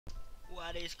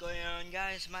What is going on,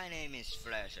 guys? My name is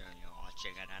Flash and you're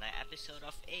watching another episode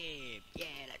of Ape. Yeah,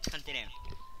 let's continue.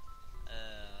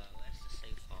 Where's the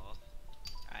save file?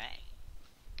 Alright,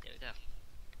 there we go.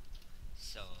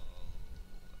 So,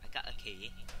 I got a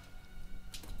key.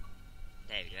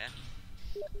 There we go.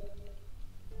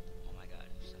 Oh my god,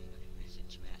 somebody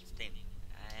messaged me at Steam.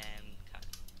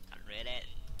 Can't read it.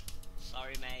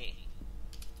 Sorry, mate.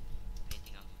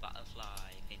 Painting of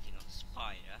butterfly, painting of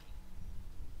spider.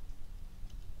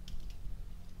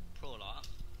 Prologue?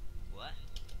 What?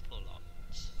 Prologue.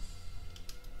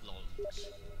 Lol.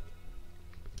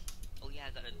 Oh yeah, I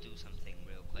gotta do something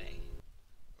real quick.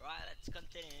 Right, let's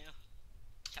continue.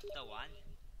 Chapter 1.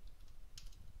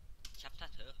 Chapter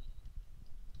 2.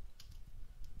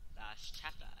 Last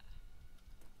chapter.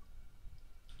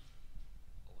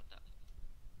 Oh, what the?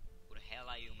 Who the hell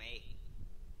are you, mate?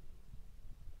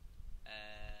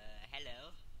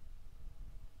 Hello?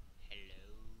 Hello.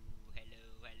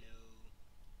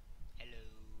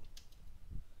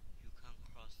 You can't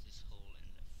cross this hole in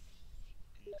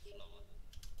the floor.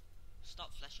 Stop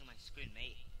flashing my screen,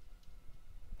 mate.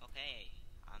 Okay,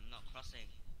 I'm not crossing.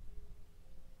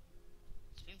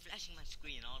 It's been flashing my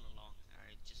screen all along.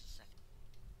 Alright, just a second.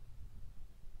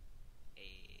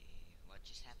 Hey, what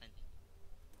just happened?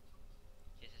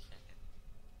 Just a second.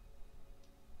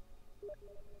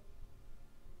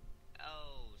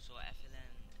 Oh, so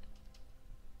Evelyn.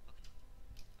 Okay.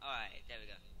 Alright, there we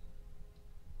go.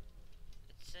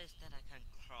 It says that I can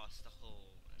cross the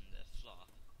hole in the floor.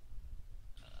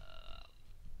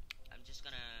 I'm just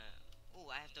gonna. Oh,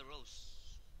 I have the rose.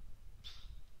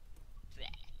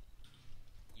 Bleh.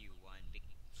 You one big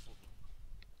fool.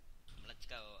 Let's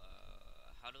go.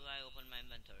 How do I open my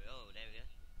inventory? Oh, there we go.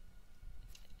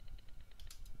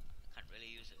 I can't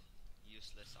really use it.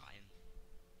 Useless item.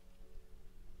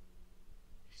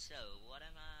 So what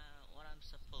I'm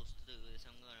supposed to do is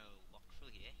I'm gonna walk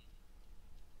through here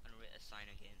and read a sign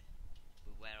again.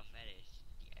 Beware of the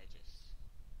edges.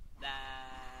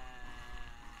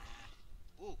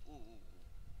 Ooh.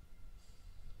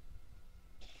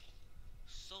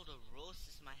 So the rose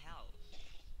is my house.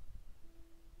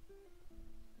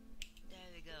 There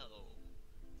we go.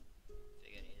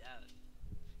 Figured it out.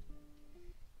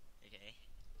 Okay.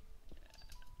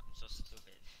 I'm so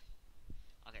stupid.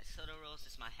 Okay, so the rose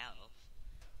is my health,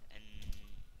 and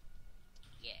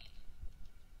yeah.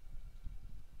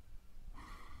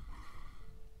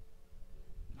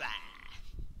 Bah!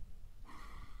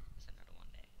 There's another one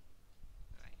there.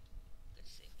 Alright,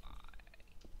 let's save my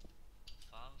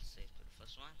file. Save to the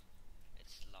first one.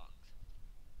 It's locked.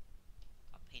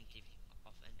 A painting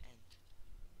of an ant.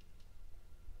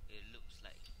 It looks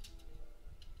like.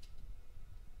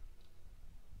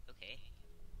 Okay.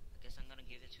 I guess I'm gonna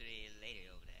give it to the lady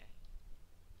over there.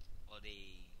 Or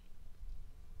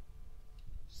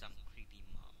some creepy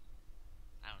mom.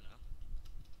 I don't know.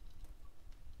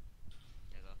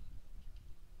 There you go.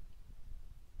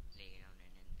 Lay down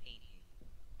and then painting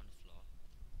on the floor.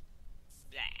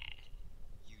 Blah!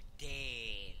 You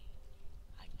dead!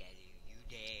 I tell you, you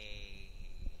dead!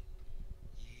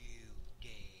 You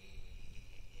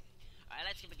dead! Alright,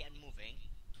 let's begin moving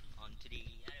on to the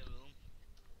other room.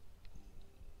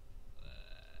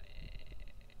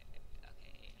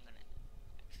 Okay, I'm gonna.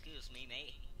 Excuse me,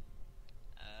 mate.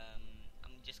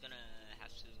 I'm just gonna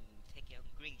have to take your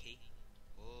green key.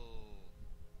 Oh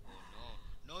no.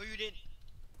 No, you didn't!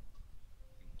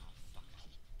 You motherfucker.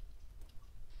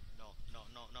 No. You're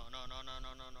not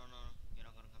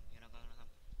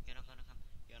gonna come.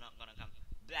 You're not gonna come.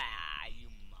 Blah, you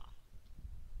ma.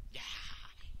 Yeah,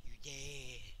 you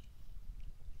dead.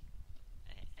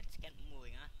 Let's get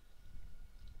moving, huh?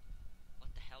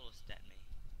 What the hell was that, mate?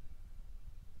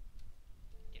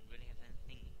 Didn't really have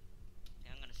anything.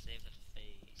 Okay, I'm gonna save a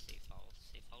save file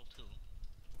 2.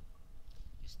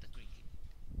 Just the green key.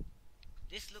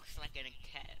 This looks like a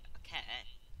cat.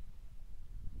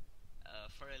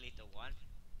 For a little one.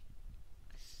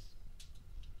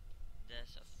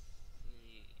 There's a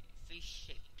fish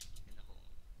shape in the hole.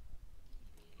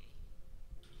 Okay.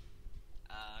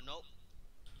 Nope.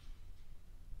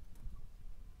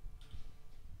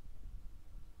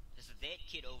 There's a dead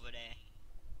kid over there.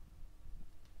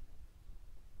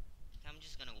 I'm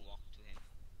just gonna walk to him.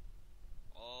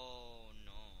 Oh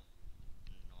no.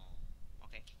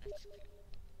 Okay, that's good.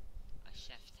 A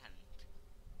chef talent.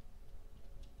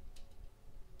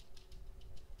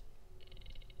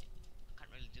 I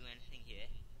can't really do anything here,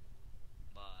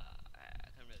 but I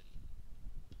can really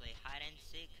play hide and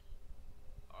seek.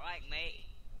 Alright, mate.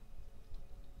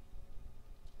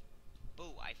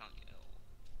 Boo, I found you.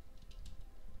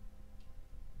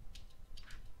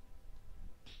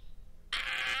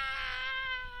 Ah!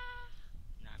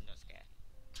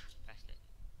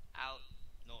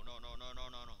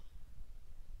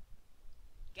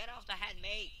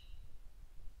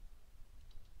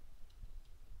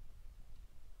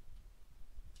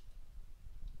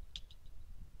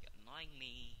 annoying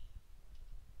me.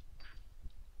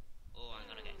 Oh, I'm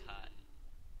gonna get caught.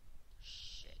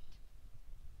 Shit.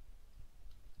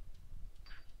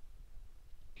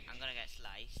 I'm gonna get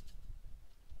sliced.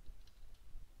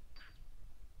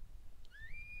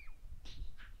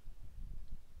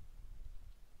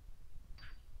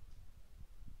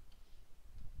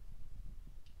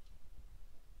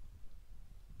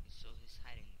 So he's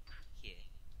hiding here,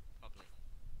 probably.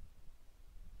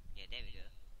 Yeah, there we go.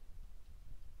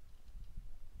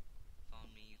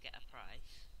 Found me, you get a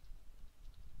prize.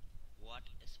 What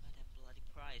is my damn bloody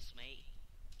prize, mate?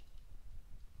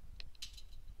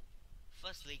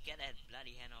 Firstly, get that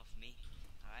bloody hand off me.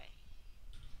 Alright,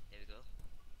 there we go.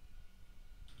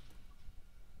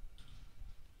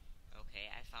 Okay,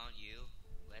 I found you.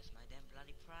 Where's my damn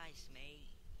bloody prize, mate?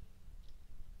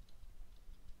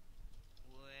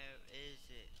 Where is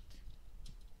it?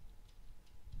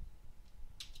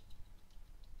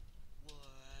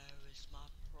 Where is my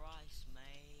prize,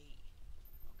 mate?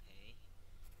 Okay.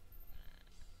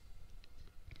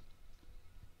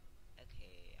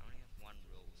 Okay, I only have one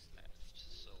rose left,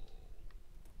 so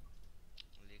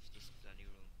leave this bloody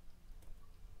room.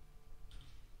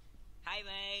 Hi,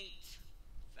 mate,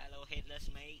 fellow headless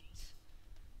mate.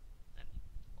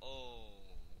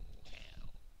 Oh hell!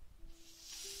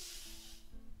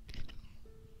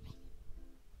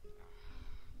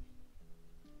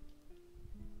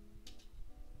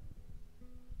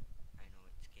 I know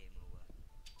it's game over.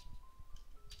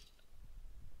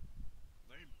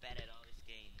 Very bad at all this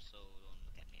game, so don't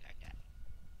look at me like that.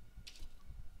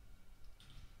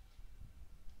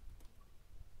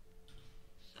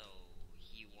 So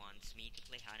he wants me to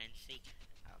play hide and seek.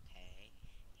 Okay,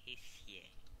 he's here.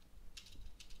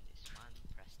 This one,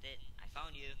 pressed it. I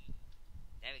found you.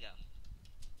 There we go.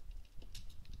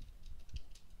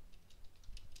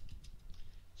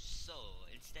 So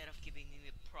instead of giving me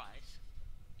a prize,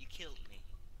 you killed me.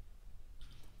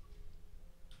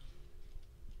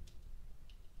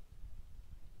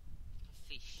 A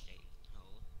fish shape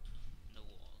hole in the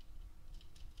wall.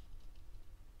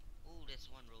 Oh, there's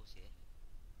one rose here.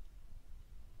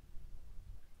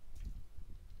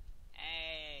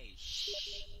 Hey,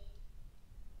 shh.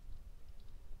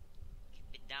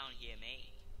 Keep it down here,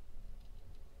 mate.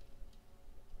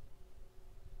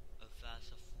 A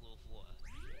vase full of water.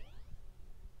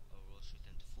 A rose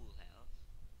returned to full health.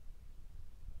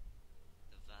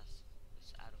 The vase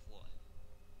is out of water.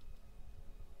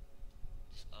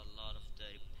 There's a lot of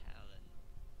dirty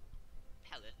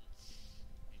pellets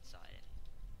inside it.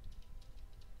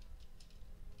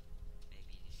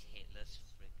 Maybe these headless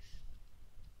freaks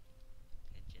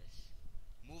can just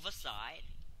move aside.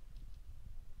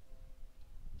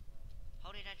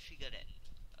 How did I trigger that? And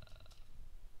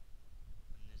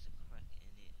there's a crack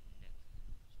in it that can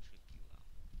trip you out.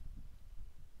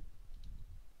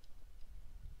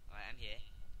 Alright, I'm here.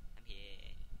 I'm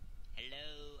here.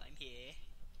 Hello, I'm here.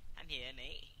 I'm here,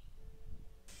 mate.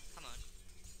 Come on.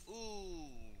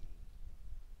 Ooh.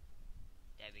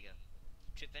 There we go.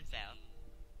 Trip and fell.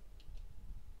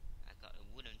 I got a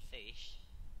wooden fish.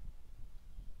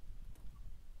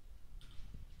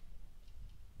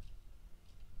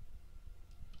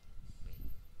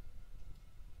 Wait.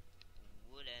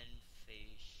 Wooden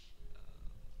fish.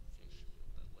 Fish.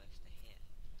 But where's the head?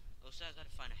 Oh, so I gotta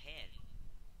find a head.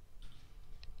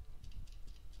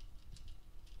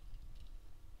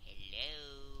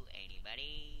 Hello,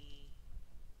 anybody?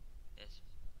 This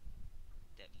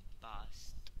that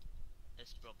bust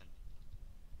is broken.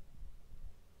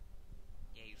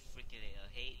 Yeah, you freaking little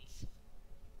hates.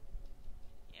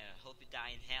 Yeah, hope you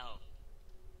die in hell.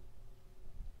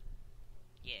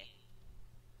 Yeah.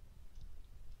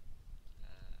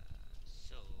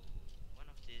 So one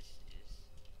of these is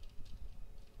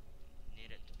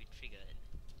needed to be triggered.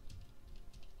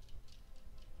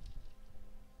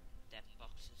 That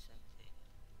box is empty.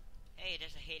 Hey,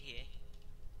 there's a head here.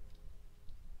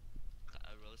 Got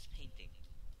a rose painting.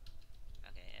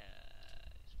 Okay,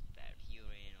 it's bad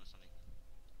urine or something.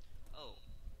 Oh,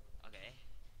 okay.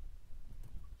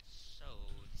 So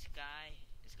this guy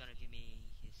is gonna give me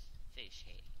his fish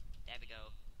head. There we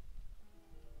go.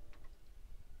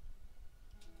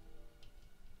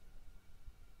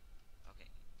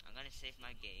 Okay, I'm gonna save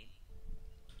my game.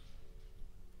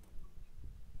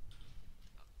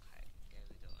 Okay, there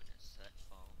we go on a search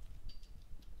phone.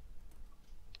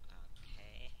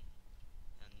 Okay,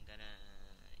 I'm gonna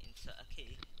insert a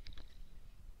key.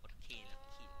 What a key, not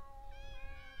key.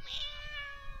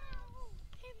 Meow!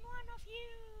 I'm one of you!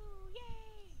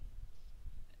 Yay!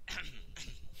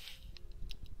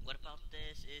 What about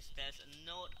this is there's a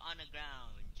note on the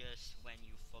ground just when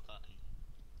you've forgotten.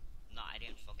 No, I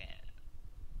didn't forget.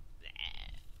 Blech.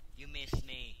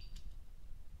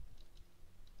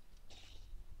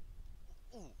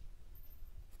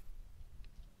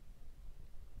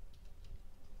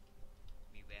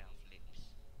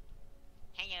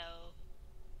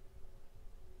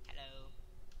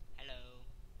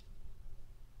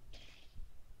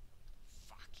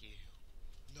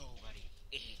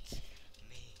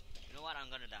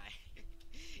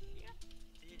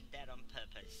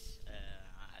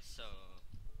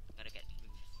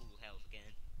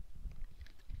 again.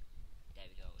 There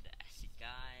we go, the acid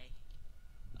guy.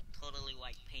 A totally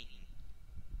white painting.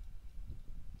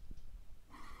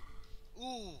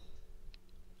 Ooh!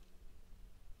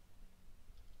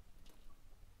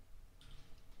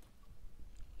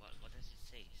 What does it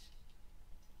say?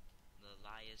 The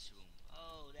liar's room.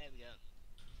 Oh, there we go.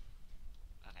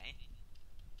 Okay.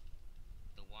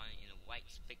 The one in the white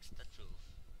speaks the truth.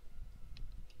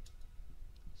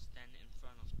 Stand in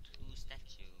front of two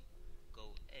statues.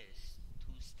 Go east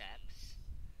 2 steps.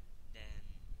 Then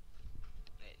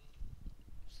wait.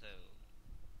 So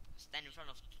stand in front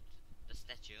of the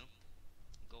statue.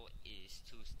 Go east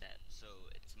 2 steps.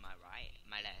 So it's my right,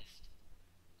 my left.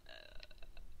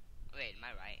 Wait,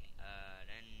 my right.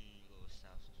 Then go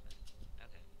south.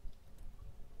 Okay.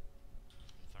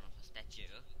 In front of a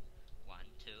statue. 1,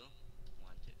 2,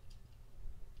 1, 2.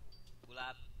 Pull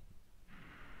up.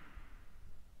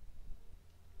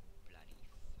 Bloody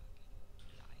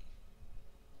fucking lie.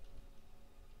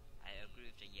 I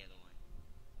agree with the yellow one.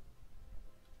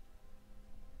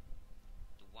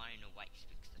 The one in the white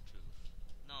speaks the truth.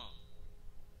 No.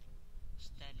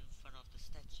 Stand in front of the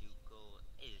statue. Go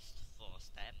east 4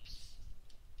 steps.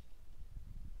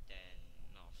 Then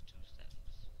north 2 steps.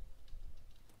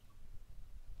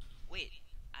 Wait,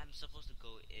 I'm supposed to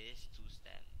go east 2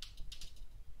 steps.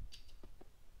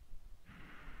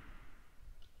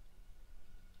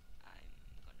 I'm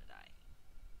gonna die.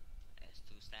 East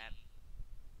 2 steps.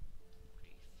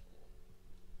 3, 4.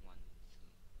 1,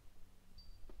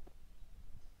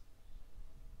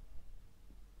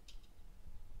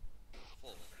 2.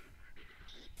 4.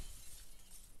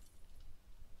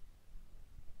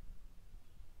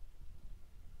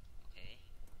 Okay.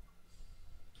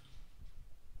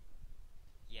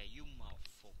 Yeah, you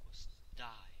motherfuckers die.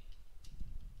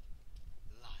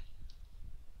 Lie.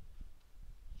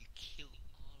 You killed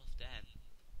all of them.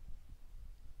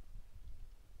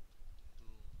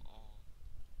 You all.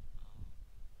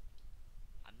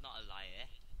 I'm not a liar.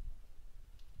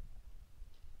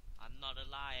 I'm not a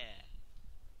liar.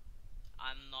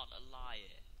 I'm not a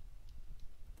liar.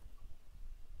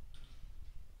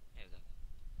 There we go.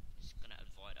 Just gonna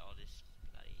avoid all this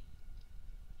bloody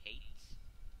hate.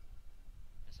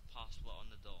 There's a password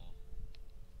on the door.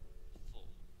 4.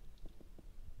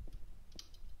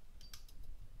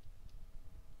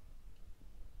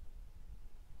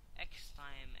 X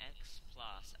times X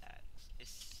plus X is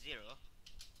 0.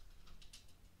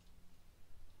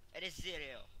 It is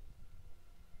 0.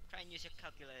 Try and use your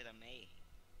calculator, mate.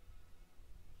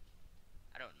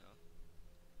 I don't know.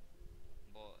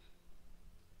 But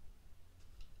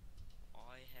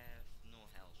I have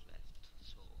no health left,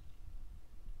 so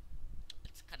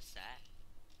it's kinda sad.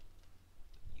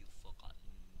 You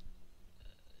forgotten.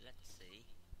 Let's see.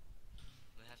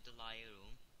 We have the liar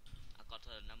room. I got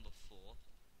a number 4.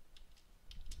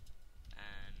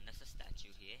 And there's a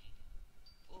statue here.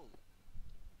 Oh.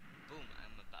 Boom,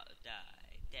 I'm about to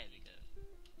die. There we go.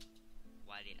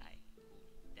 Why did I pull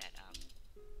that up?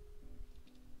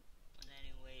 But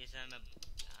anyways, I'm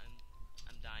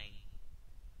dying.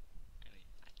 I mean,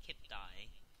 I keep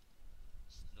dying.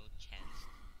 There's no chance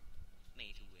of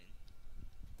me to win.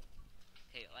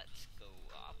 Okay, let's go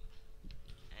up.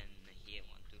 And here,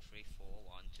 1, 2, 3, 4,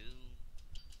 1, 2.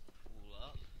 Pull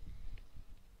up.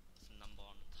 It's a number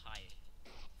on the tire.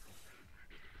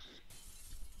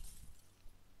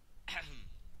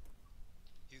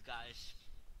 You guys.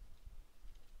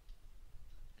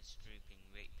 It's dripping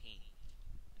red paint.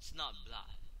 It's not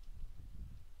blood.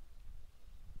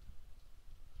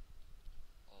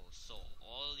 Oh, so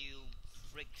all you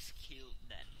freaks killed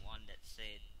that one that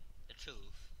said the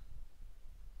truth.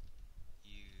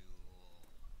 You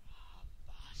are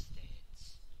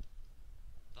bastards.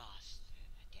 Bastard,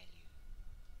 I tell you.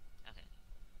 Okay,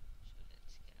 so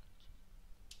let's get out.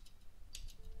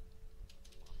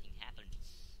 Nothing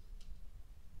happens.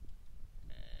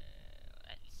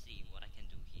 Let's see, what I can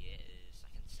do here is I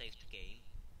can save the game.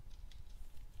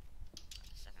 On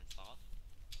the second thought.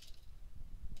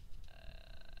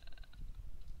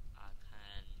 I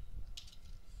can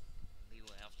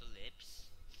beware of the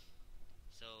lips.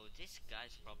 So this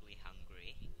guy's probably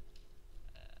hungry.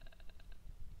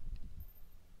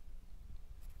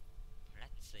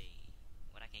 Let's see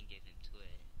what I can give him to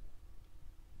it.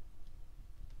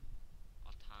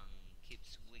 Our tongue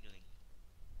keeps wiggling.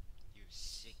 You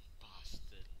sick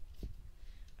bastard.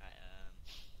 Right,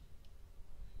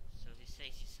 so he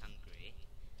says he's hungry.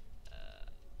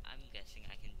 I'm guessing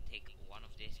I can take one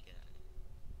of this guy.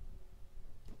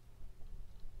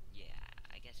 Yeah,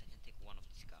 I guess I can take one of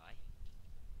this guy.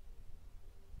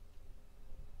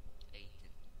 18.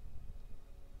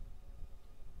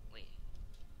 Wait.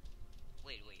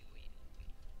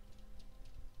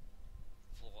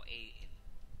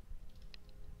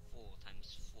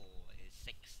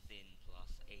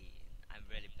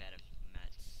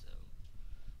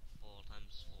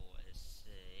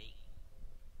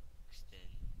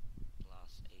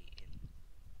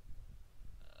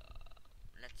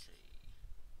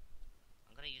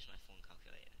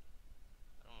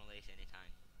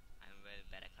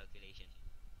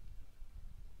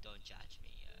 don't judge me.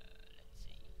 Let's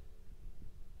see.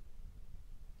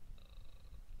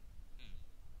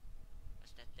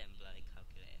 What's that damn bloody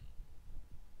calculator?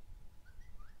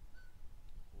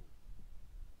 Ooh.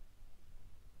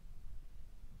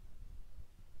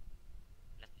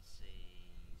 Let's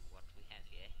see what we have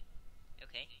here.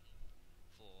 Okay.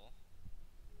 4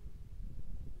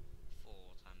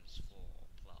 times 4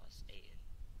 plus 8.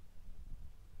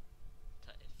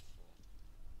 34.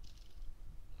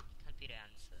 Can't be the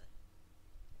answer.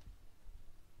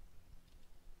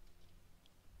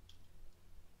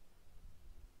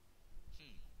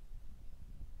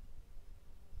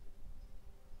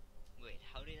 Wait,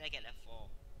 how did I get that 4? Oh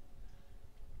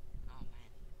man.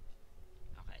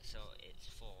 Okay, so it's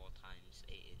 4 times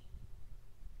 8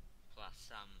 plus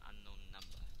some unknown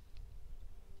number.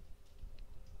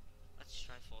 Let's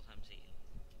try 4 times 8.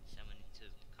 72.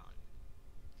 Can't.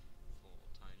 4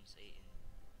 times 8.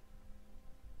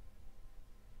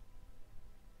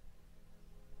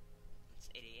 It's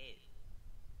 88.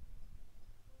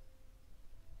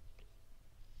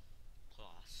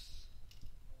 Plus.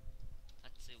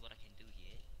 Let's see what I can do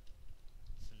here.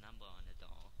 It's a number on the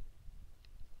door.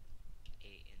 8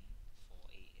 in, 4,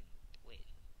 8 in. Wait.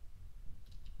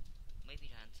 Maybe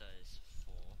the answer is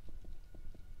 4,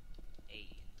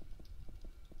 8 in.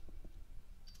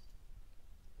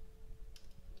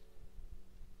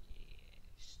 Yeah,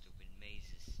 stupid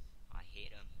mazes. I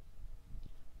hate them.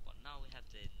 But now we have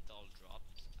the doll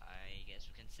dropped. I guess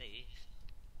we can save.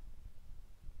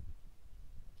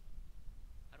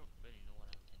 I don't really know what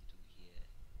I can do here.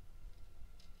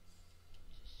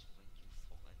 Just going to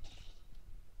forget.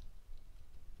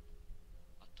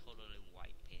 A totally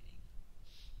white painting.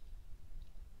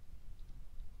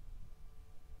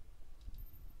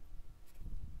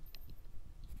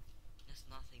 There's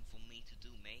nothing for me to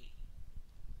do, mate.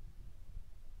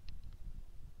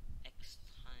 Next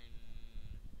time,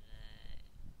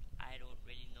 I don't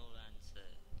really know the answer.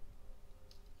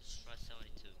 Let's try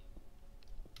 72.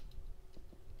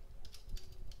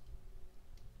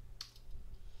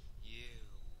 You.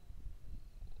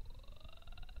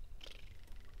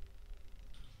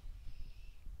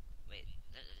 Wait,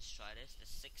 let's try this. There's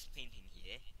 6 painting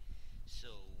here. So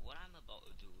what I'm about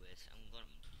to do is I'm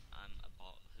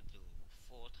about to do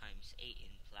 4 times 8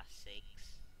 in plus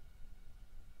 6.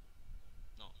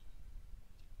 No.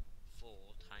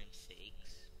 4 times 6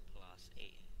 plus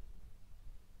 8.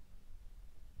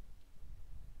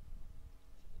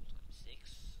 4 times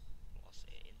 6 plus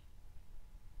 8.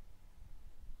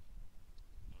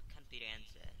 Well, it can't be the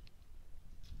answer.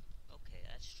 Okay,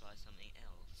 let's try something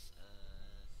else.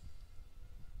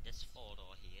 There's 4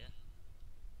 door here.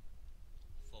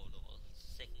 4 doors.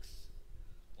 6.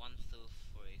 1, 2,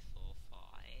 3, 4, 5.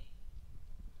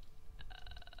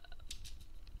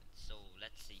 So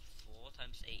let's see. 4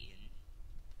 times 8 in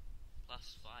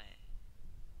plus 5.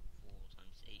 4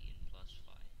 times 8 in plus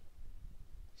 5.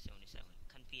 77.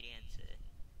 Can't be the answer.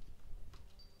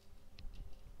 Let's see.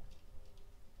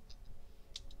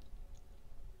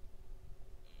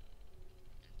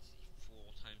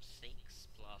 4 times 6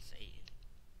 plus 8 in.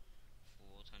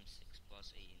 4 times 6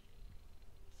 plus 8 in.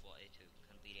 42.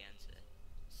 Can't be the answer.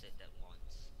 Said that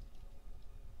once.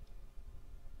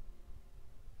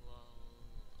 Well,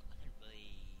 I can't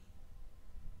really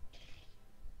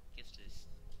give this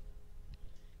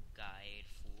guide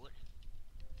food.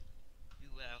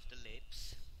 Beware of the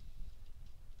lips.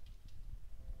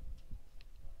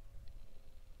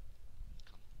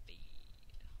 Can't be.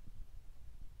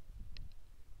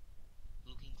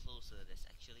 Looking closer, there's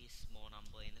actually a small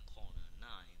number in the corner. 9.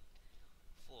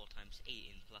 4 times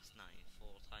 8 in plus 9. 4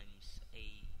 times 8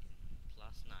 in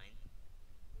plus 9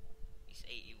 is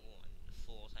 81.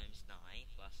 4 times 9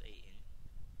 plus 8 in.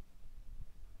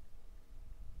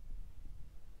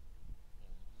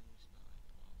 4 times 9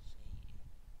 plus 8 in.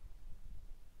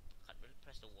 Can't really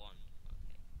press the 1. Okay.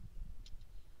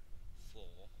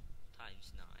 4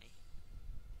 times 9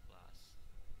 plus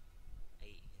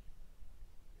 8 in.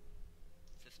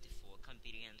 54 can't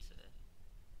be the answer.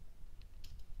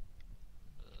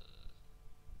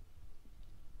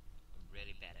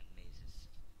 Really bad at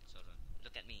mazes. So don't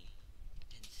look at me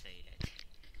and say that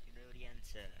you know the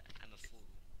answer. I'm a fool.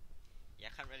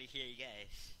 Yeah, I can't really hear you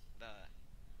guys, but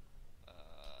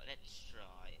let's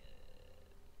try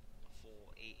 4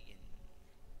 8 in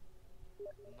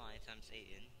 9 times 8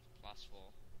 in plus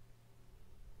 4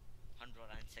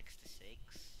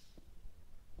 166.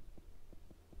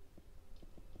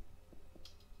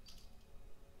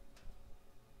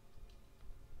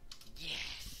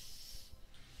 Yes.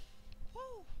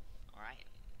 Woo! Alright.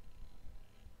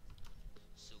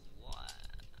 So what?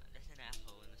 There's an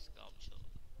apple in the sculpture.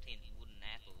 Tin wooden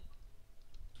apple.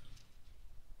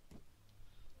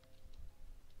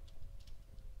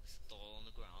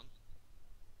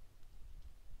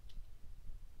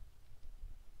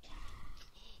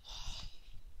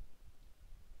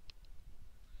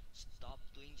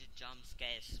 jump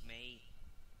scares me.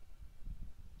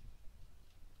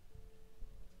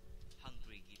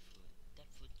 Hungry, give food. That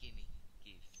food give me.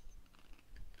 Give.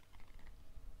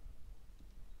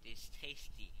 This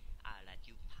tasty. I let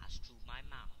you pass through my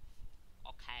mouth.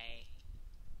 Okay.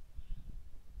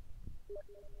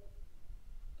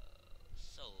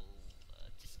 So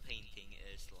this painting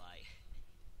is like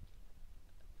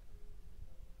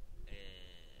the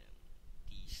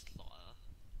slaughter,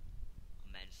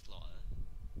 manslaughter.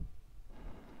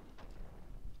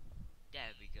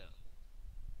 There we go.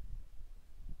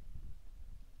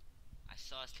 I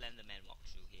saw a slender man walk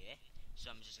through here, so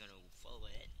I'm just gonna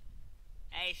follow it.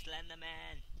 Hey, slender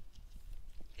man!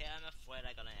 Okay, I'm afraid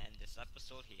I'm gonna end this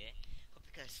episode here. Hope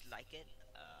you guys like it.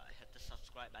 Hit the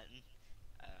subscribe button.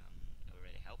 It will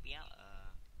really help me out.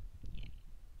 Yeah.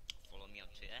 Follow me on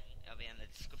Twitter. It'll be in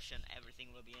the description.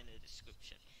 Everything will be in the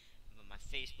description. My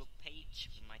Facebook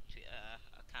page, my Twitter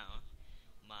account,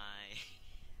 my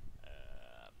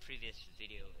previous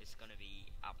video is gonna be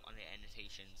up on the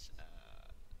annotations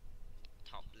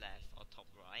top left or top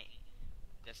right.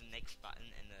 There's a next button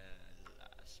and the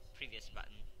previous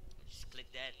button. Just click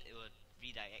that. It will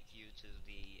redirect you to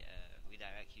the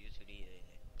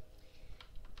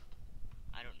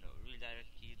I don't know,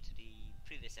 redirect you to the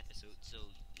previous episode. So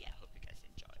yeah, hope you guys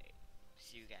enjoy.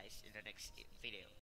 See you guys in the next video.